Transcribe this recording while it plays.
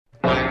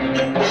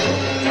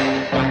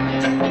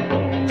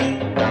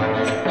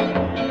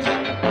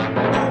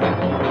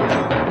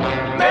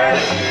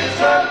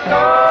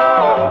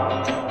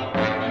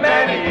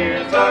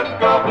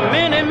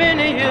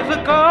Many years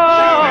ago,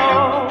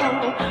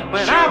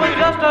 when I was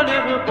just a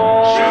little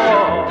boy,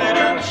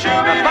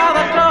 my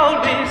father told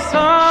me,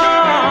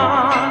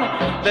 son,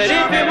 that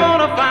if you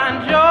want to find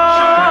joy,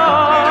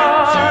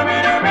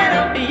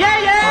 yeah,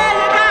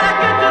 you gotta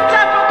get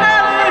yourself a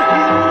girl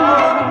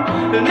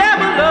who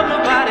never loved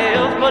nobody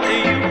else but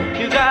you.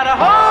 You got a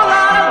whole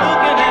lot of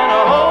looking and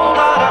a whole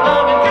lot of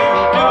loving to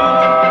do.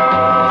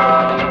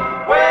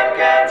 Where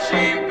can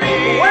she be?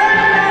 Where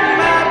can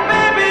my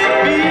baby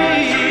be?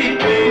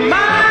 My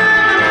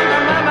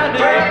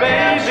little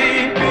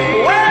baby.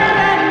 Where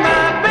can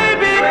my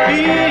baby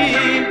be?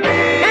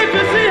 If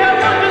you see her,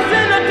 won't you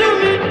send her to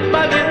me,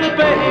 my little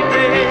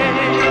baby?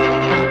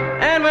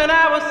 And when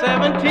I was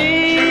 17,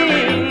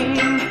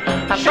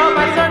 I thought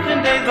my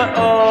searching days were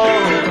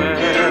over.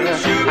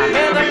 I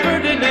met a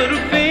pretty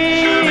little thing.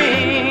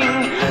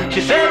 She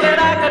said that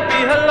I could be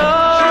her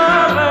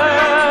lover.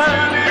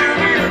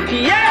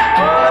 Yeah,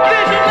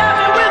 then she left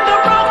me with a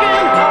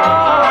broken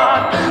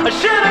heart. I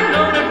should have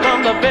known it from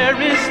the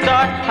very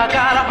start. I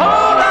got a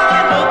whole lot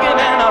of looking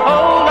and a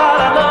whole lot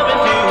of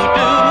loving to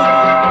do.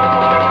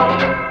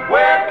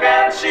 Where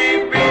can she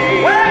be?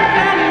 Where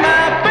can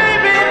my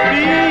baby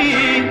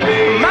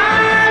be? My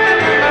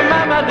little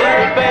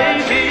baby.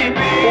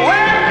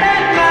 Where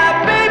can my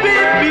baby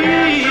be?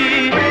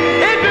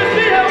 If you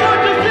see her,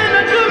 won't you send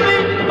her to me,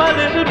 my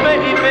little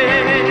baby?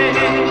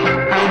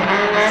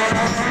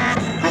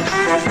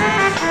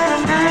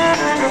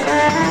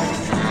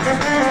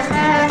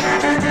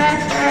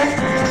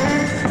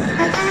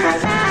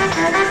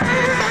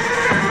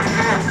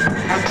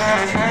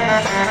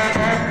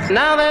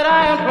 Now that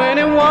I am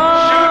 21,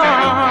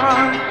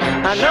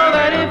 I know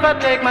that if I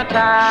take my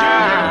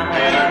time,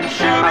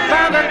 I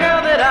found a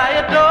girl that I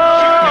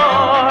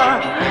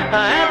adore,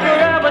 and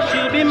forever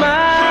she'll be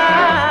mine.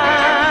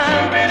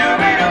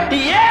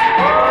 Yeah,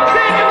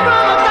 take it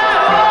from a guy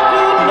who wants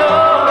to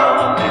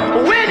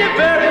know. When you're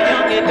very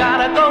young, you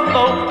gotta go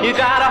slow. You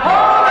gotta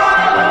hold